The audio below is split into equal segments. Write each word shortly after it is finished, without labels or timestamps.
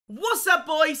What's up,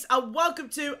 boys, and welcome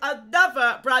to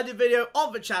another brand new video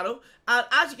on the channel. And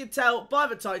as you can tell by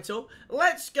the title,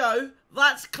 let's go,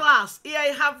 that's class.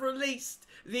 EA have released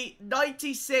the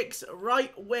 96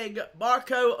 right wing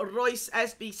Marco Reus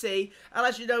SBC, and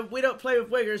as you know, we don't play with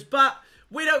wingers, but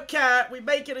we don't care. We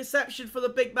make an exception for the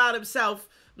big man himself.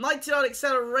 99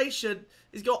 acceleration.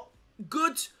 He's got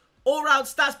good all-round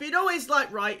stats, but you know what he's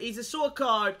like, right? He's a sort of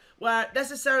card where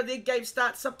necessarily the in-game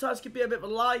stats sometimes can be a bit of a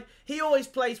lie. He always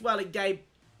plays well in-game.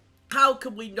 How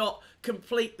can we not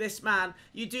complete this man?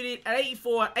 You do need an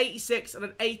 84, 86, and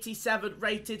an 87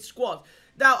 rated squad.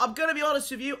 Now, I'm going to be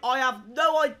honest with you, I have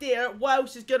no idea what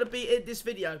else is going to be in this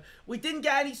video. We didn't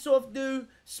get any sort of new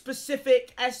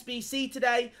specific SBC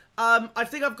today. I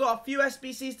think I've got a few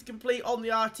SBCs to complete on the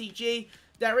RTG.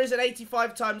 There is an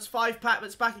 85 times 5 pack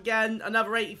that's back again.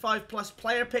 Another 85 plus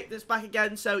player pick that's back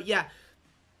again. So, yeah,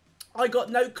 I got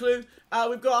no clue.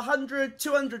 We've got 100,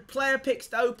 200 player picks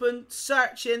to open.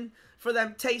 Searching for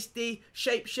them tasty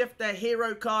Shapeshifter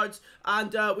hero cards.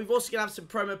 And we've also going to have some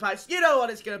promo packs. You know what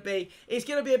it's going to be. It's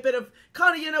going to be a bit of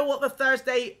kind of, you know what the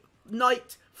Thursday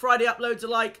night, Friday uploads are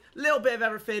like. A little bit of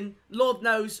everything. Lord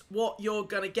knows what you're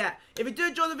going to get. If you do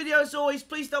enjoy the video, as always,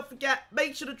 please don't forget,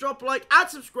 make sure to drop a like and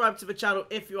subscribe to the channel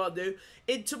if you are new.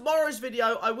 In tomorrow's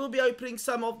video, I will be opening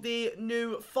some of the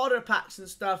new fodder packs and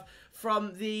stuff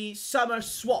from the summer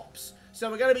swaps.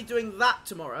 So we're going to be doing that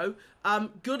tomorrow.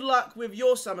 Good luck with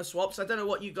your summer swaps. I don't know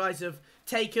what you guys have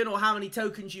taken or how many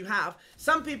tokens you have.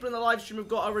 Some people in the live stream have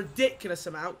got a ridiculous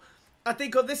amount. I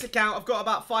think on this account, I've got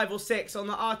about 5 or 6. On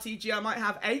the RTG, I might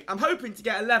have 8. I'm hoping to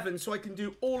get 11 so I can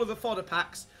do all of the fodder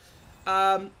packs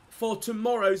for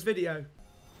tomorrow's video.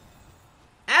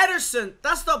 Ederson,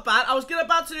 that's not bad. I was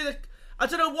about to do the... I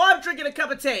don't know why I'm drinking a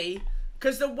cup of tea,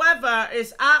 because the weather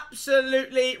is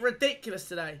absolutely ridiculous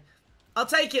today. I'll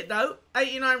take it, though.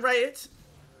 89 rated.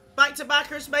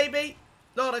 Back-to-backers, maybe?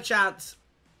 Not a chance.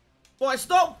 Well, it's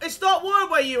not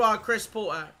warm where you are, Chris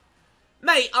Porter.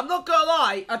 Mate, I'm not gonna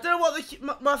lie. I don't know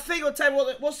what my thing will tell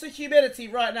me what's the humidity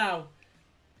right now.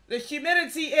 The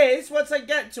humidity is, once I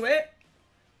get to it,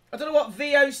 I don't know what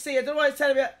VOC, I don't know what it's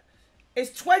telling me.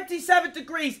 It's 27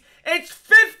 degrees. It's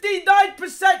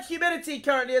 59% humidity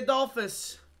currently in the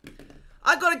office.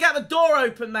 I gotta get the door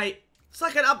open, mate. It's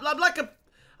like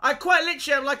I quite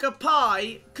literally am like a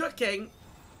pie cooking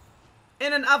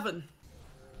in an oven.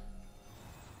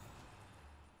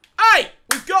 Hey,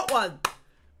 we've got one.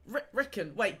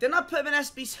 Rickon, wait, didn't I put him in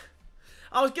SBC?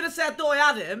 I was gonna say I thought I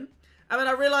had him, and then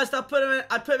I realised I put him in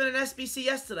an SBC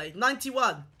yesterday.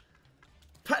 91.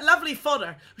 Lovely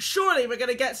fodder. Surely we're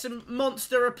gonna get some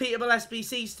monster repeatable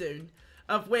SBCs soon,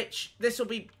 of which this will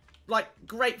be like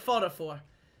great fodder for.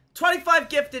 25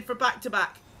 gifted for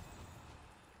back-to-back.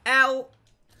 L.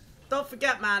 Don't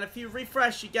forget, man, if you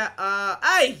refresh, you get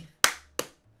hey!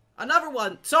 Another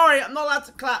one. Sorry, I'm not allowed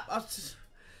to clap.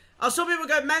 Some people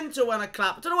go mental when I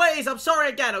clap. I don't know what it is. I'm sorry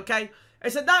again, okay?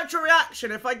 It's a natural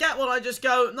reaction. If I get one, I just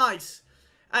go, nice.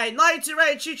 Hey, 92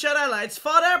 rated Chicharella. It's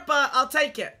fodder, but I'll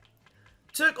take it.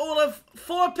 Took all of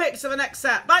 4 picks of the next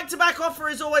set. Back-to-back offer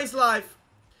is always live.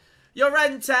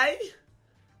 Llorente.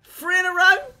 3 in a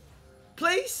row,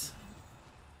 please.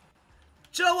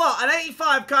 Do you know what? An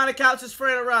 85 kind of counts as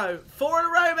 3 in a row. 4 in a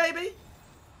row, maybe?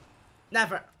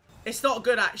 Never. It's not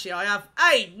good, actually. I have,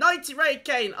 hey, 90 rated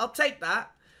Kane. I'll take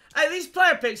that. Hey, these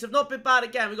player picks have not been bad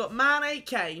again. We've got Mane,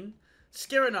 Kane,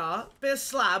 Skirinar, bit of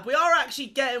Slab. We are actually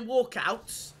getting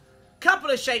walkouts. Couple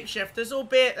of Shapeshifters,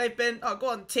 albeit they've been... Oh, go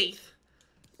on, Teeth.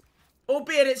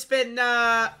 Albeit it's been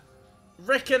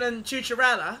Rickon and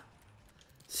Chicharella.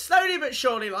 Slowly but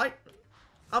surely, like.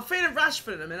 I'm feeling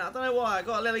Rashford in a minute. I don't know why. I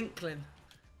got a little inkling.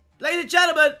 Ladies and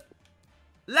gentlemen,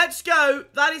 let's go.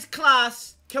 That is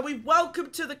class. Can we welcome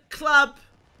to the club...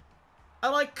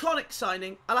 an iconic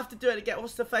signing. I'll have to do it again.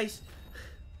 What's the face?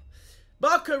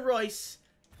 Marco Reus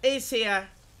is here.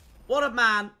 What a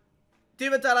man. Do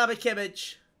the dynamic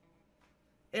image.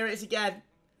 Here it is again.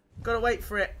 Gotta wait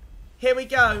for it. Here we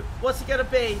go. What's it gonna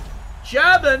be?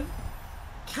 German.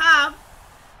 Cam.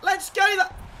 Let's go.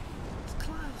 It's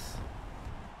class.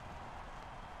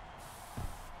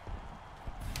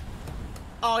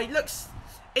 Oh, he looks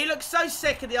so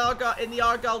sick in the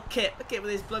Argyle kit. Look at him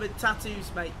with his blooming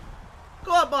tattoos, mate.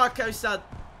 Go on, Marco, son.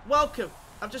 Welcome.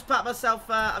 I've just pat myself,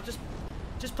 I've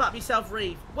just pat myself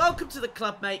Reeve. Welcome to the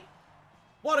club, mate.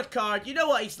 What a card. You know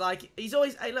what he's like. He's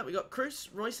always, hey, look, we got Cruz,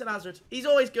 Royce, and Hazard. He's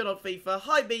always good on FIFA.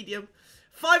 High, medium.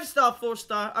 5-star,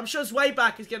 4-star. I'm sure his way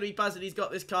back is going to be buzzing. He's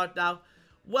got this card now.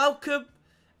 Welcome.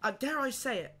 Dare I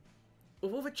say it?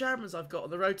 With all the Germans I've got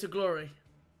on the road to glory.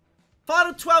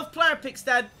 Final 12 player picks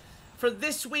then for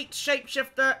this week's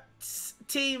Shapeshifter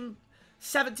team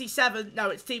 77. No,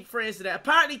 it's Team 3, isn't it?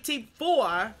 Apparently Team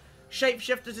 4,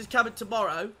 Shapeshifters, is coming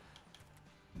tomorrow.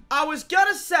 I was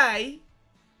gonna say,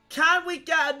 can we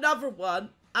get another one?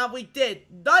 And we did.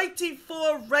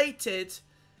 94 rated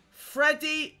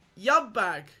Freddie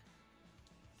Ljungberg.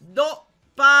 Not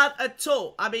bad at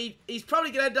all. I mean, he's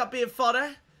probably gonna end up being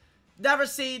fodder. Never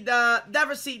seen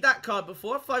that card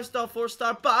before. 5-star,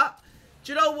 4-star. But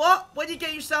do you know what? When you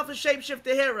get yourself a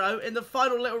Shapeshifter hero in the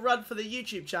final little run for the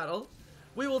YouTube channel,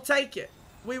 we will take it.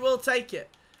 We will take it.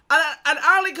 And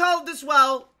Erling Haaland as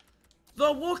well. The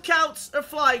walkouts are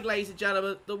flying, ladies and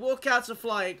gentlemen. The walkouts are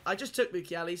flying. I just took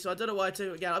Mukiele, so I don't know why I took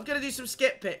it again. I'm going to do some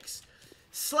skip picks.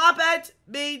 Slabhead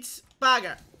means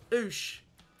bagger. Oosh.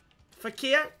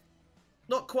 Fakir.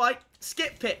 Not quite.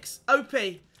 Skip picks. OP.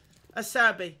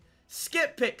 Acerbi.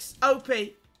 Skip picks. OP.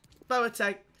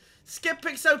 Boateng. Skip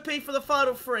picks OP for the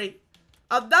final 3.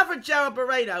 Another Gerard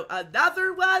Moreno.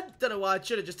 Another one. Don't know why I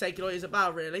should have just taken all his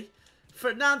about, really.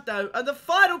 Fernando. And the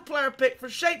final player pick for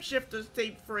Shapeshifters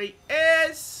Team 3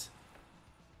 is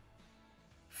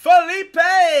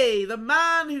Felipe, the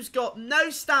man who's got no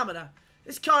stamina.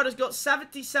 This card has got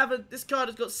 77. This card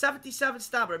has got 77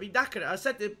 stamina. I'd be knackered. I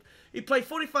said to him, he played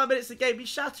 45 minutes a game, he's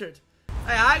shattered.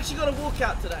 Hey, I actually got a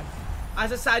walkout today.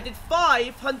 As I said, I did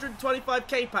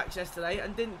 525k packs yesterday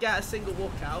and didn't get a single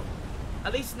walkout.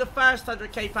 At least in the first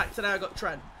 100k pack today, I got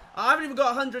Trent. I haven't even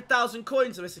got 100,000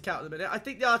 coins on this account at the minute. I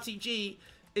think the RTG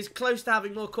is close to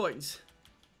having more coins.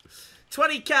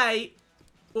 20k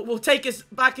will take us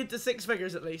back into 6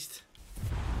 figures at least.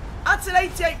 That's an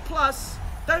 88 plus.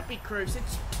 Don't be Cruz.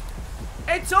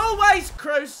 It's always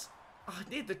Cruz. Oh, I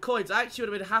need the coins. I actually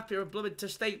would have been happier with blooming to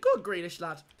stay. Good greenish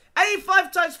lad.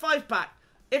 85 times 5 pack.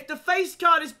 If the face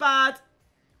card is bad,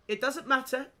 it doesn't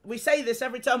matter. We say this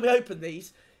every time we open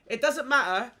these. It doesn't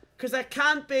matter. Because there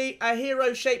can be a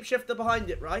hero shapeshifter behind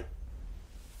it, right?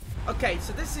 Okay,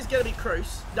 so this is going to be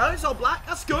Cruz. No, it's all black.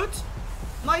 That's good.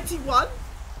 91.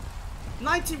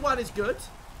 91 is good.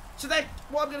 So then,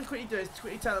 what I'm going to quickly do is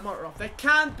quickly turn the monitor off. There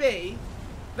can be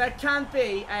a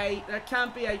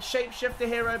shapeshifter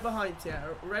hero behind here.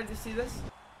 Ready to see this?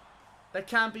 There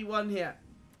can be one here.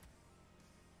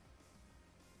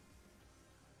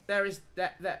 There is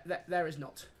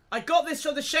not. I got this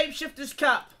from the Shapeshifters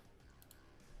Cup.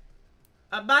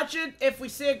 Imagine if we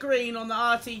see a green on the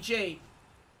RTG.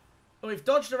 Oh, we've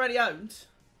dodged already owned.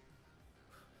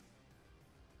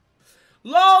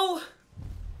 LOL!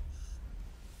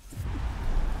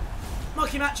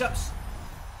 Monkey matchups.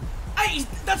 Hey,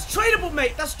 that's tradable,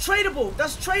 mate. That's tradable.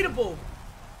 That's tradable.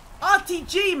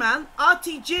 RTG, man.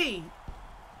 RTG.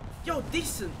 Yo,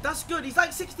 decent. That's good. He's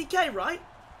like 60k, right?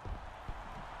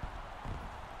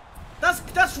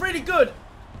 That's really good.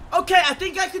 Okay, I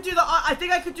think I could do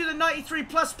the 93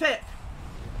 plus pick.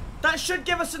 That should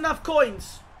give us enough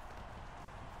coins.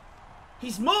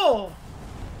 He's more.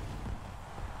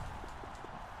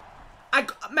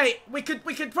 Mate, we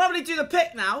could probably do the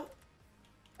pick now.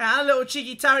 And a little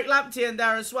cheeky Tariq Lamptey in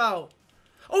there as well.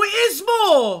 Oh, it is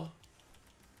more.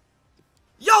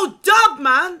 Yo, dub,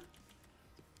 man.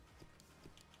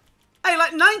 Hey,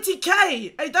 like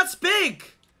 90k. Hey, that's big.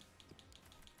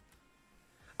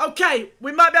 Okay,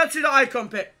 we might be able to do the icon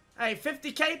pick. Hey,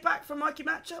 50k back from Mikey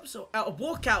matchups? Or a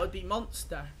walkout would be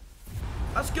monster.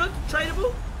 That's good.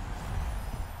 Tradable.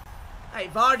 Hey,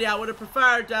 Vardy, I would have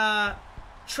preferred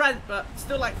Trent, but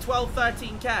still like 12,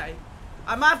 13k.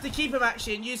 I might have to keep him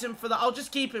actually and use him for the... I'll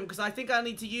just keep him because I think I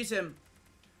need to use him.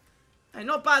 Hey,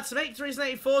 not bad. Some 83s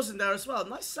and 84s in there as well.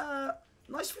 Nice,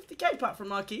 nice 50k pack from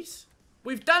Marquise.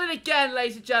 We've done it again,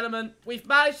 ladies and gentlemen. We've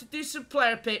managed to do some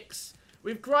player picks.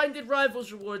 We've grinded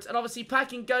rivals rewards, and obviously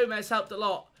packing Gomez helped a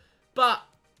lot. But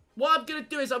what I'm going to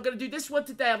do is I'm going to do this one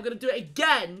today. I'm going to do it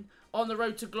again on the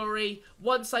Road to Glory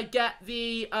once I get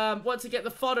the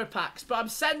fodder packs. But I'm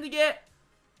sending it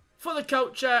for the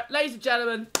culture. Ladies and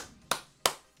gentlemen,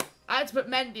 I had to put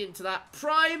Mendy into that.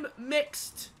 Prime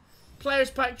mixed players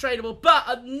pack tradable, but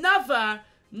another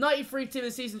 93 team of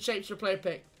the season Shapeshifter player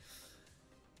pick.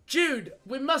 Jude,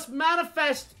 we must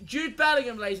manifest Jude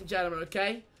Bellingham, ladies and gentlemen,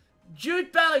 okay?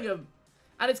 Jude Bellingham.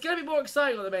 And it's going to be more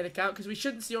exciting on the main account because we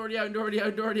shouldn't see already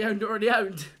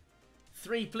owned.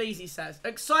 3, please, he says.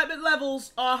 Excitement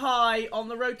levels are high on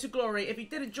the Road to Glory. If you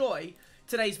did enjoy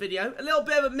today's video, a little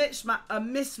bit of a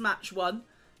mismatch one,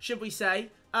 should we say.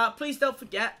 Please don't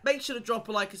forget, make sure to drop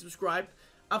a like and subscribe.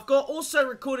 I've got also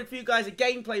recorded for you guys a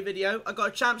gameplay video. I got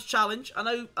a Champs Challenge. I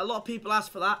know a lot of people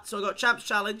asked for that, so I got Champs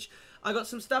Challenge. I got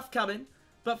some stuff coming.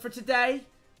 But for today,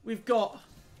 we've got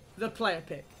the player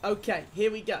pick. Okay,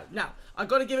 here we go. Now, I've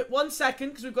got to give it 1 second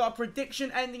because we've got a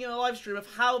prediction ending in a live stream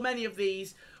of how many of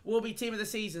these will be Team of the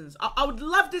Seasons. I would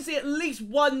love to see at least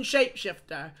one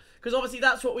Shapeshifter because obviously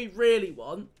that's what we really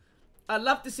want. I'd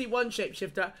love to see one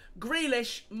Shapeshifter.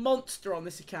 Grealish, monster on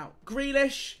this account.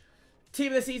 Grealish, Team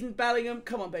of the Season, Bellingham.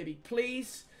 Come on, baby,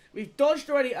 please. We've dodged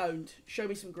already owned. Show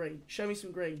me some green. Show me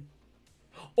some green.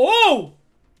 Oh!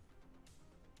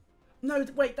 No,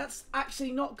 wait, that's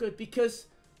actually not good because...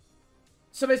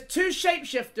 So there's 2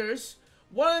 Shapeshifters.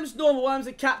 One of them's normal, one of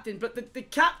them's a captain. But the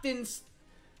captains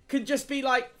could just be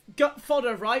like gut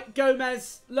fodder, right?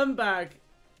 Gomez, Lundberg.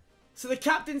 So the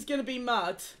captain's going to be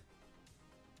mud.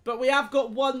 But we have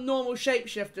got 1 normal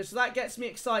Shapeshifter, so that gets me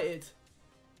excited.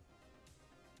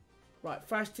 Right,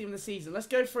 first Team of the Season. Let's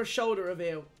go for a shoulder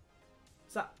reveal.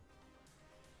 Is that...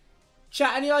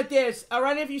 Chat, any ideas? Are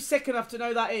any of you sick enough to know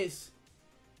who that is?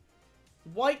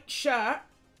 White shirt.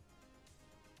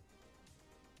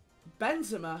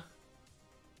 Benzema.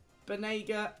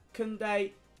 Banega.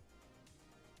 Koundé.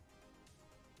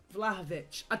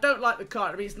 Vlahovic. I don't like the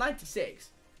card. I mean, it's 96.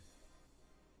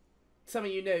 Some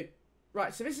of you knew.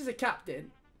 Right, so this is a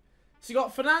captain. So you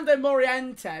got Fernando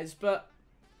Morientes, but...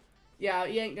 Yeah,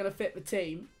 he ain't going to fit the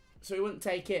team. So we wouldn't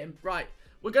take him. Right.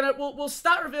 We'll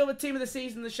start reveal the Team of the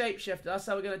Season, the Shapeshifter. That's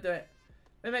how we're going to do it.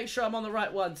 Let me make sure I'm on the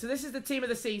right one. So this is the Team of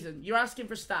the Season. You're asking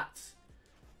for stats.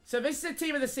 So this is the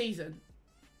Team of the Season.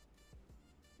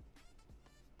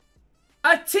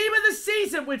 A Team of the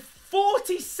Season with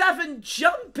 47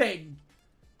 jumping.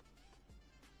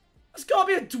 That's got to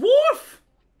be a dwarf.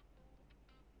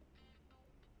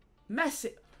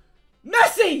 Messi.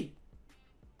 Messi!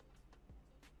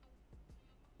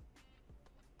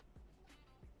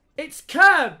 It's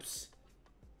Curbs.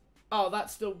 Oh,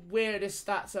 that's the weirdest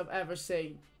stats I've ever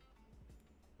seen.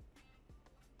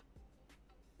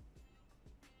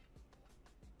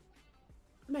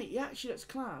 Mate, he actually looks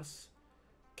class.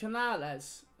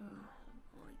 Canales. Oh,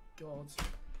 my God.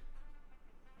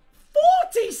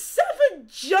 47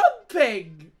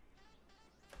 jumping!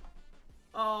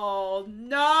 Oh,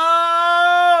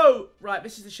 no! Right,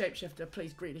 this is the Shapeshifter.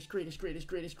 Please, Grealish, Grealish, Grealish,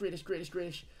 Grealish, Grealish, Grealish,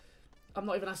 Grealish. I'm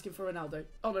not even asking for Ronaldo.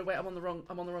 Oh, no, wait, I'm on the wrong.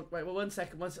 Wait, well, 1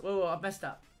 second. Whoa, I've messed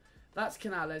up. That's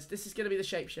Canales. This is going to be the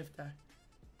Shapeshifter.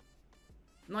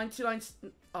 99...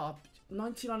 Oh,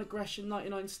 99 aggression,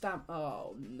 99 stamp.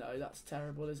 Oh, no, that's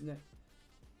terrible, isn't it?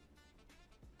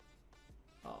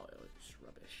 Oh, it's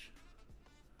rubbish.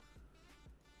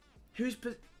 Who's...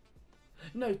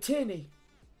 No, Tierney.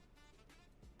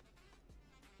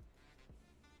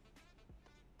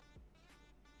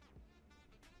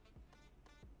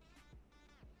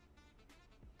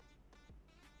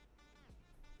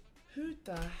 Who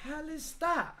the hell is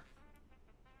that?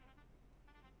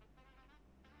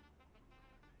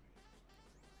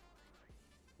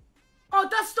 Oh,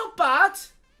 that's not bad.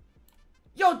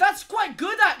 Yo, that's quite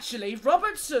good actually.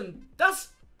 Robertson.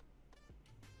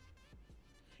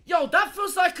 Yo, that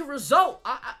feels like a result.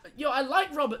 I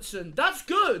like Robertson. That's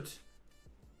good.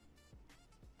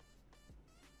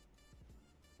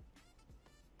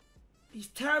 He's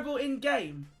terrible in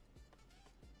game.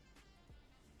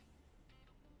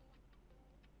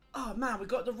 Oh man, we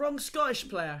got the wrong Scottish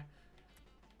player.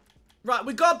 Right,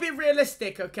 we gotta be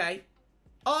realistic, okay?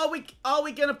 Are we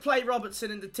gonna play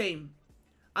Robertson in the team?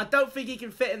 I don't think he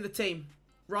can fit in the team,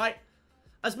 right?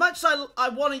 As much as I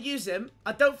want to use him,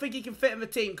 I don't think he can fit in the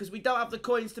team because we don't have the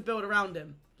coins to build around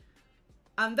him.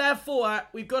 And therefore,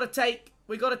 we've got to take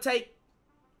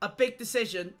a big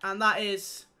decision, and that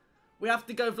is we have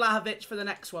to go Vlahovic for the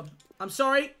next one. I'm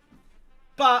sorry,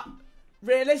 but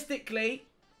realistically,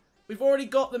 we've already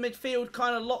got the midfield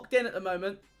kind of locked in at the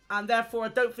moment, and therefore I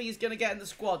don't think he's going to get in the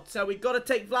squad. So we've got to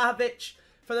take Vlahovic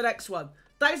for the next one.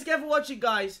 Thanks again for watching,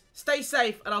 guys. Stay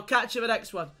safe, and I'll catch you in the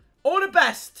next one. All the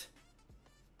best.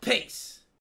 Peace.